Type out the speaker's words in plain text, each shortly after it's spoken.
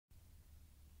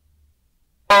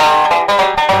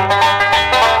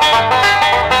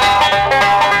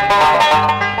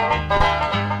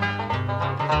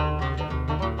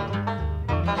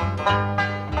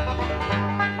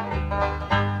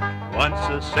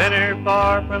sinner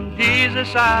far from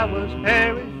Jesus, I was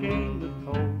perishing with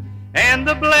cold. And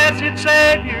the blessed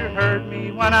Savior heard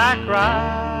me when I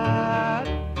cried.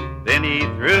 Then he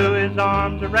threw his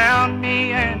arms around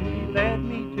me and he led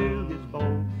me to his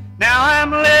fold. Now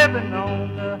I'm living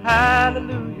on the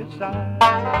hallelujah side.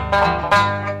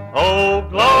 Oh,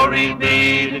 glory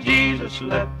be to Jesus,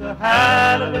 let the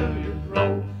hallelujahs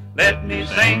roll. Let me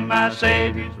sing my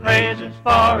Savior's praises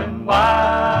far and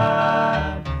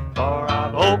wide. For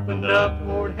I've opened up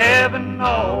toward heaven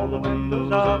all the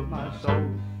windows of my soul,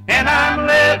 and I'm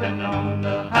living on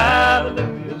the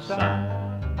hallelujah side.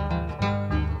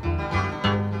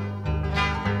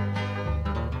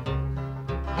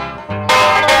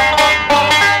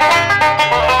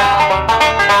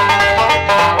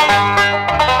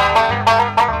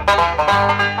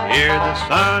 Here the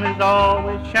sun is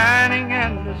always shining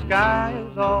and the sky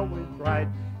is always bright.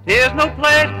 'Tis no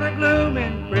place for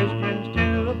glooming Christians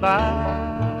to abide.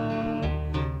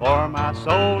 For my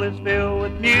soul is filled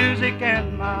with music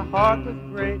and my heart with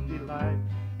great delight,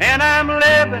 and I'm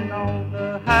living on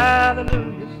the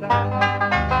hallelujah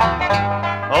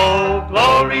side. Oh,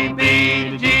 glory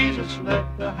be to Jesus, let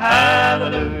the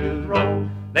hallelujahs roll.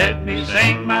 Let me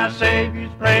sing my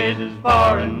Savior's praises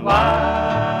far and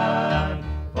wide.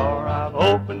 For I've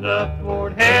opened up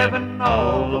toward heaven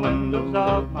all the windows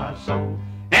of my soul,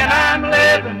 and I'm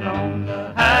living on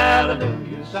the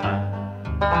hallelujah side.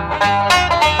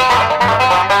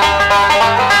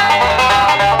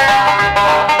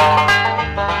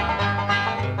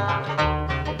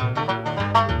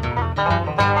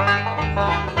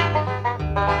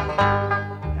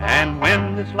 And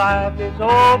when this life is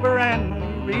over and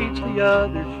we reach the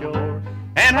other shore,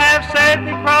 and have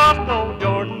safely crossed old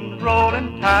Jordan's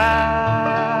rolling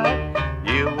tide,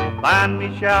 you will find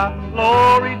me shouting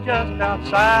glory just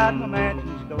outside my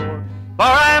mansion's door.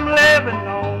 For I'm living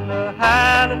on the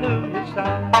hallelujah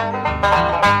side.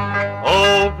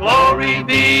 Oh, glory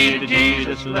be to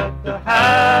Jesus, let the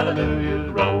hallelujahs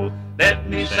roll. Let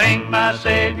me sing my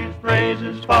Savior's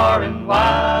praises far and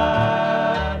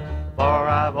wide. For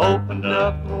I've opened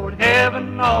up toward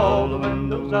heaven all the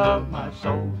windows of my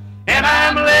soul, and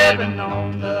I'm living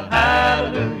on the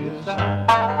hallelujah side.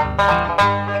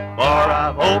 For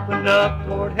I've opened up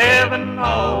toward heaven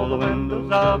all the windows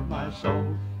of my soul,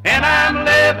 and I'm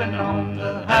living on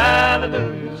the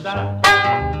hallelujah side.